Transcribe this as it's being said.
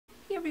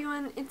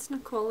everyone, it's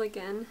Nicole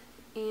again,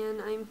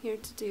 and I'm here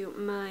to do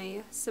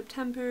my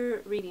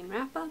September reading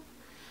wrap-up.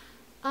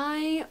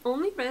 I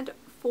only read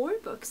 4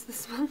 books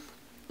this month,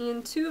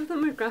 and 2 of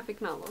them are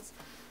graphic novels.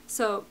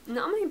 So,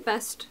 not my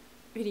best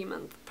reading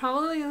month,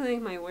 probably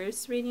like my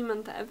worst reading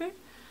month ever,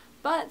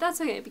 but that's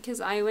okay because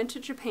I went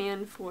to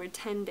Japan for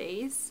 10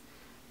 days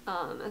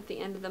at the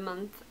end of the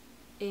month,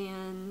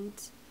 and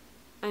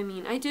I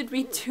mean, I did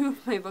read 2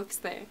 of my books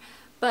there,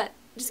 but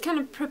just kind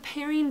of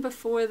preparing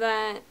before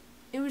that,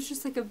 it was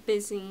just like a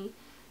busy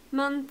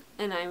month,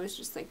 and I was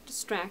just like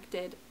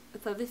distracted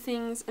with other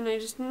things, and I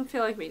just didn't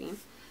feel like reading.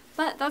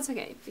 But that's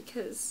okay,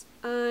 because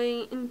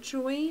I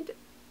enjoyed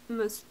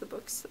most of the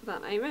books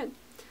that I read.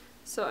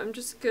 So I'm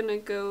just gonna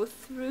go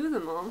through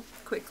them all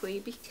quickly,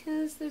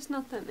 because there's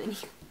not that many.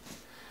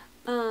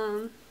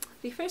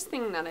 The first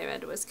thing that I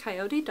read was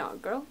Coyote,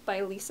 Doggirl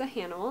by Lisa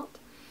Hanawalt,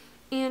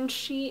 and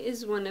she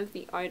is one of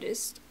the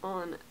artists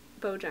on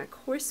BoJack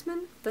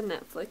Horseman, the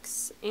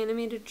Netflix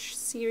animated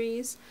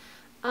series.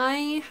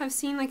 I have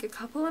seen like a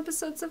couple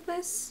episodes of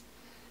this,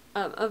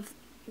 of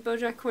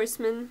BoJack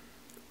Horseman,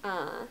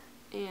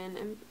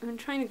 and I'm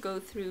trying to go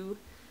through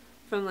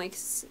from like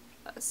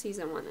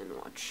season 1 and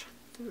watch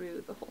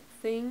through the whole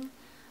thing.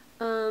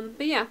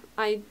 But yeah,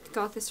 I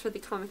got this for the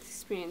Comics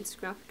Experience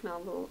Graphic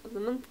Novel of the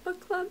Month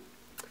book club.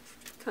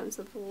 Comes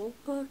with a little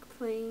book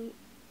plate,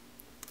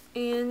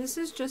 and this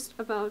is just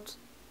about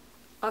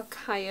a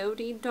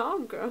coyote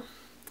dog girl,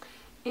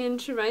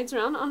 and she rides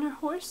around on her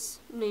horse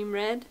named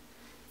Red,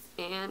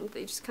 and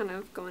they just kind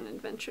of go on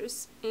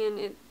adventures,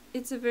 and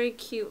it's a very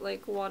cute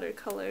like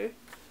watercolor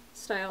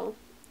style.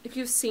 If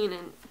you've seen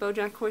it,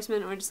 BoJack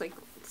Horseman, or just like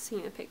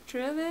seen a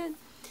picture of it,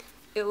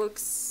 it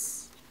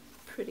looks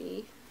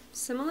pretty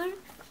similar.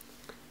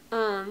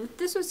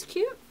 This was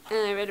cute,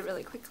 and I read it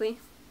really quickly,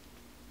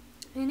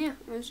 and yeah,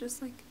 it was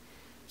just like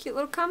a cute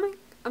little comic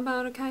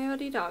about a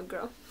coyote dog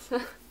girl.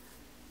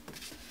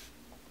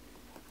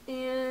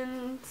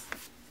 And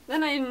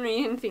then I didn't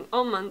read anything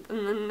all month,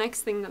 and the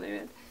next thing that I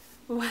read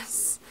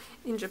was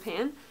in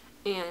Japan,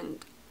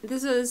 and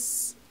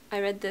I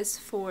read this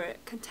for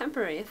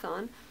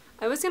Contemporary-a-thon.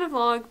 I was gonna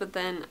vlog, but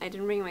then I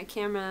didn't bring my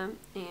camera,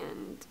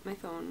 and my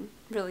phone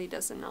really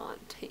does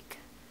not take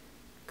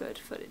good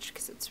footage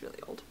because it's really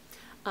old.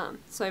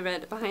 So I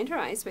read Behind Her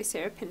Eyes by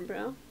Sarah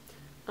Pinborough.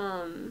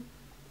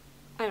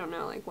 I don't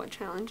know like what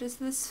challenges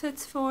this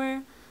fits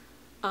for,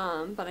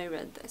 but I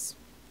read this.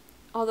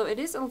 Although it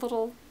is a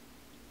little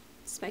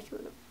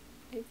speculative,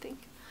 I think.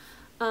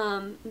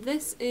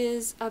 This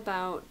is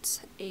about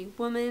a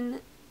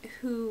woman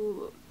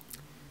who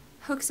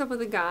hooks up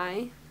with a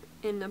guy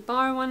in a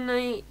bar one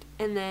night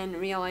and then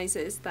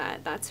realizes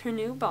that that's her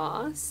new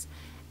boss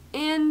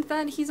and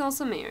that he's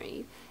also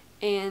married.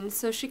 And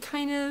so she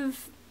kind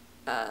of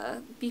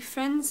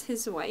befriends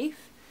his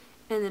wife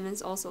and then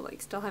is also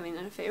like still having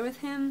an affair with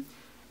him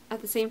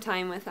at the same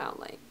time without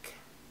like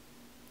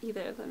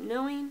either of them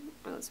knowing,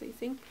 or that's what you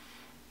think.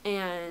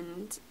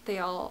 And they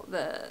all,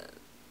 the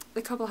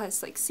couple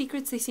has like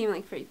secrets, they seem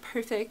like very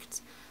perfect,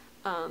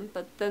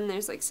 but then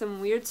there's like some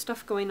weird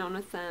stuff going on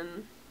with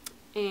them,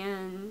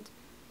 and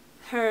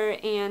her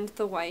and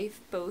the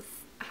wife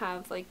both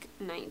have like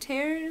night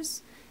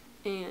terrors,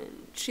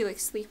 and she like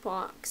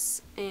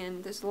sleepwalks,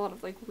 and there's a lot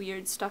of like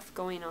weird stuff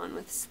going on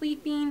with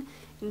sleeping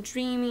and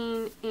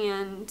dreaming,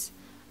 and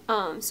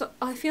so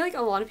I feel like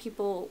a lot of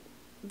people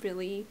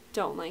really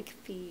don't like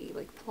the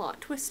like plot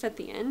twist at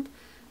the end.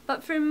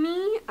 But for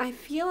me, I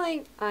feel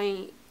like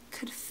I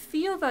could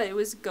feel that it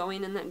was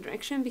going in that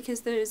direction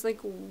because there's like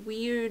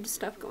weird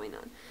stuff going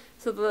on.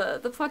 So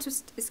the plot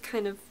twist is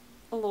kind of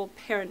a little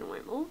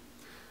paranormal.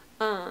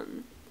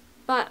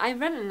 But I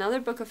read another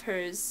book of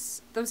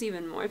hers that was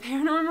even more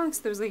paranormal because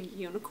there was like a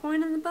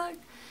unicorn in the book.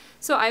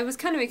 So I was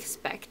kind of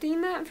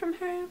expecting that from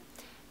her.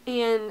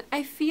 And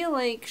I feel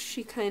like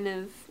she kind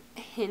of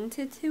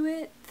hinted to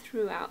it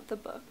throughout the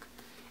book.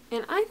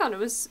 And I thought it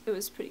was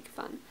pretty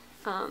fun.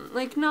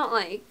 Like, not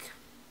like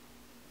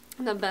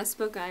the best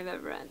book I've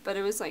ever read, but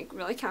it was like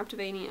really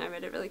captivating. I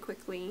read it really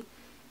quickly,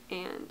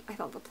 and I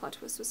thought the plot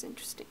twist was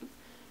interesting.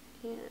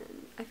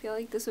 And I feel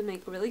like this would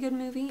make a really good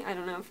movie. I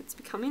don't know if it's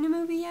becoming a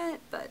movie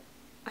yet, but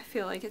I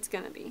feel like it's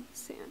gonna be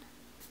soon.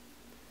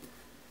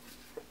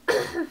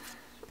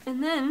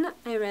 And then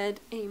I read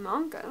a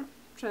manga,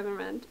 which I haven't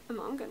read a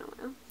manga in a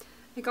while.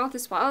 I got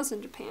this while I was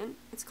in Japan.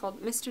 It's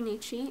called Mr.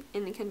 Nietzsche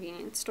in the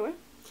Convenience Store.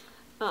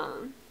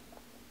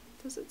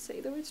 Does it say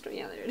the word store?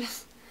 Yeah, there it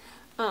is.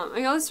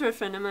 I got this for a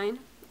friend of mine.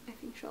 I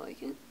think she'll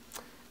like it.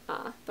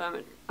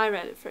 But I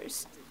read it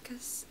first,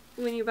 because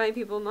when you buy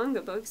people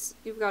manga books,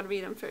 you've got to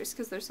read them first,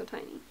 because they're so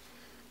tiny.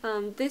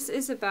 This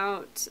is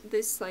about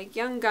this, like,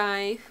 young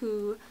guy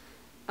who,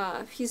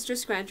 he's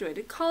just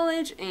graduated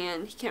college,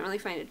 and he can't really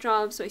find a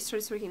job, so he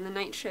starts working the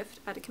night shift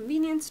at a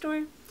convenience store.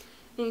 And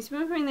he's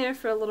been working there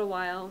for a little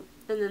while,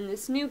 and then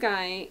this new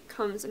guy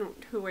comes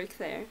who works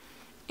there.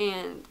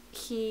 And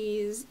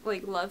he's,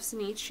 like, loves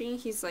Nietzsche.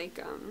 He's, like,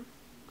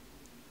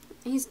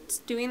 he's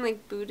doing,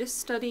 like, Buddhist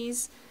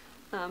studies,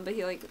 but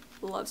he, like,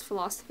 loves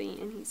philosophy,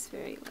 and he's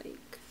very,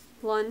 like,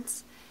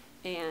 blunt.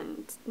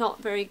 and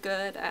not very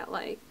good at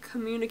like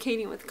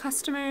communicating with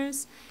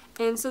customers.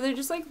 And so they're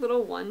just like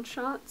little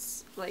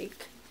one-shots,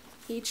 like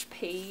each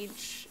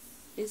page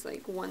is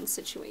like one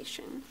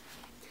situation.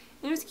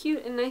 And it was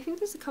cute, and I think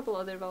there's a couple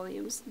other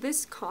volumes.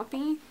 This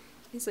copy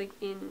is like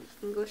in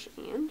English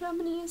and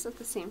Japanese at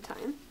the same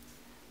time.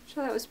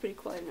 So that was pretty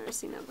cool. I've never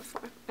seen that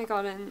before. I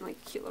got it in like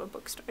a cute little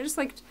bookstore. I just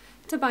liked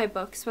to buy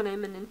books when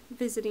I'm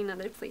visiting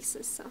other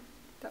places, so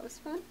that was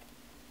fun.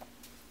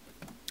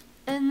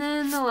 And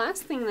then the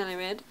last thing that I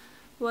read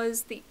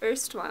was The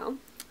Erstwhile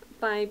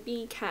by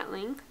B.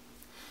 Catling.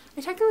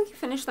 I technically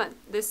finished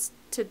this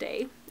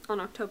today on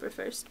October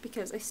 1st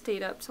because I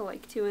stayed up till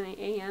like 2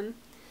 a.m.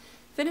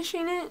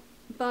 finishing it,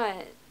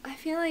 but I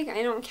feel like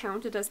I don't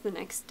count it as the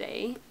next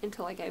day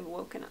until like I've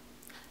woken up.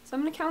 So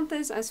I'm going to count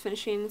this as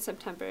finishing in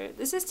September.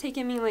 This has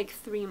taken me like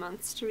 3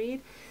 months to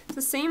read. It's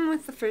the same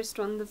with the first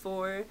one, The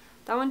Vor.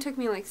 That one took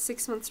me like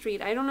 6 months to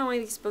read. I don't know why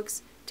these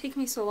books take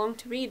me so long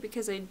to read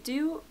because I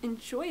do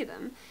enjoy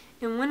them.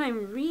 And when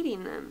I'm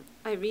reading them,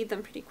 I read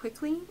them pretty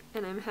quickly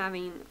and I'm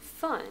having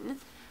fun.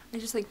 I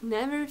just like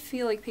never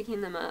feel like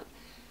picking them up.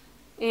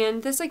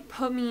 And this like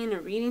put me in a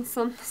reading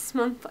slump this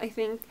month, I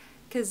think,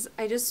 because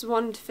I just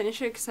wanted to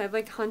finish it because I had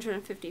like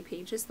 150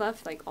 pages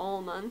left like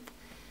all month.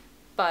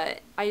 But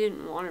I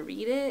didn't want to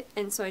read it,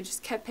 and so I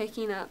just kept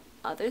picking up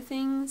other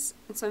things,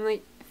 and so I'm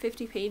like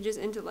 50 pages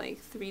into like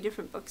 3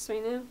 different books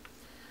right now.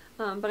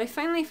 But I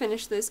finally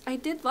finished this. I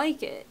did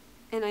like it,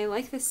 and I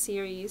like this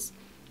series.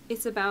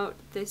 It's about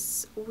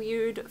this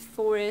weird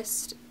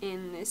forest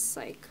in this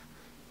like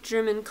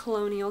German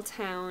colonial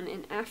town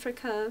in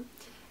Africa,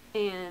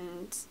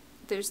 and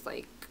there's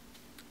like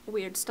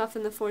weird stuff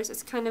in the forest.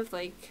 It's kind of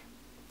like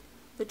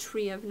the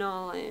Tree of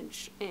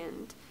Knowledge,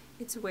 and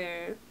it's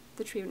where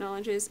the Tree of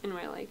Knowledge is, and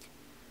where like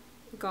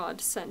God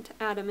sent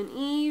Adam and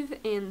Eve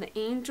and the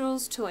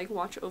angels to like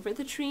watch over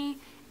the tree,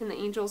 and the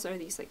angels are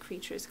these like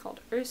creatures called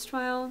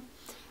Erstwhile.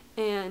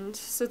 And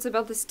so it's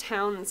about this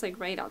town that's like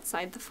right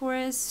outside the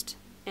forest,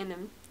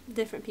 and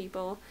different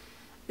people.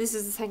 This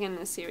is the second in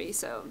the series,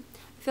 so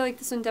I feel like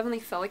this one definitely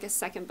felt like a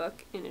second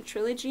book in a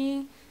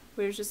trilogy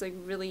where it's just like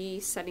really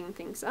setting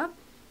things up.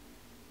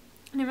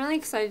 And I'm really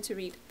excited to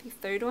read the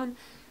third one.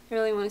 I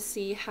really want to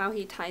see how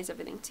he ties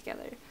everything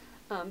together.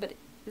 But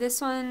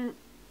this one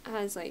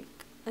has like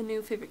a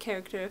new favorite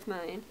character of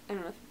mine. I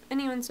don't know if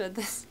anyone's read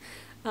this,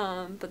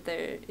 but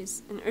there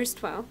is an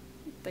Erstwhile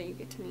that you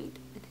get to meet,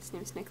 and his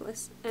name is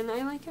Nicholas, and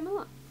I like him a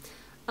lot.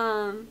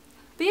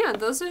 But yeah,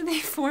 those are the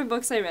 4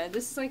 books I read.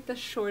 This is like the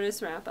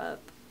shortest wrap-up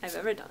I've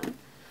ever done.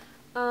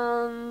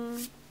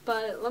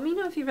 But let me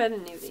know if you read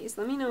any of these.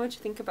 Let me know what you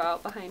think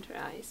about Behind Her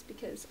Eyes,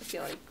 because I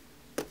feel like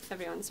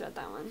everyone's read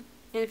that one.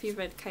 And if you've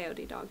read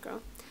Coyote,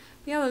 Doggirl.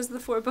 But yeah, those are the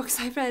 4 books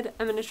I've read.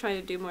 I'm going to try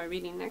to do more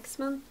reading next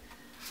month.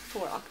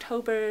 For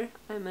October,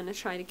 I'm going to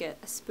try to get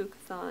a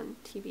Spookathon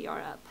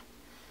TBR up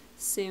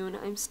soon.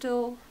 I'm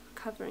still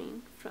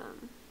recovering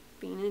from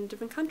being in a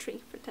different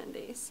country for 10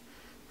 days.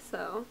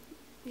 So,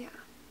 yeah,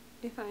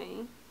 if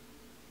I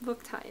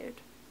look tired,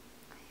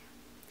 I am.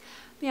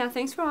 But yeah,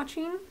 thanks for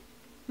watching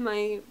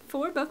my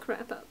 4 book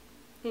wrap up,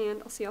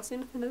 and I'll see y'all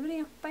soon with another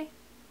video. Bye!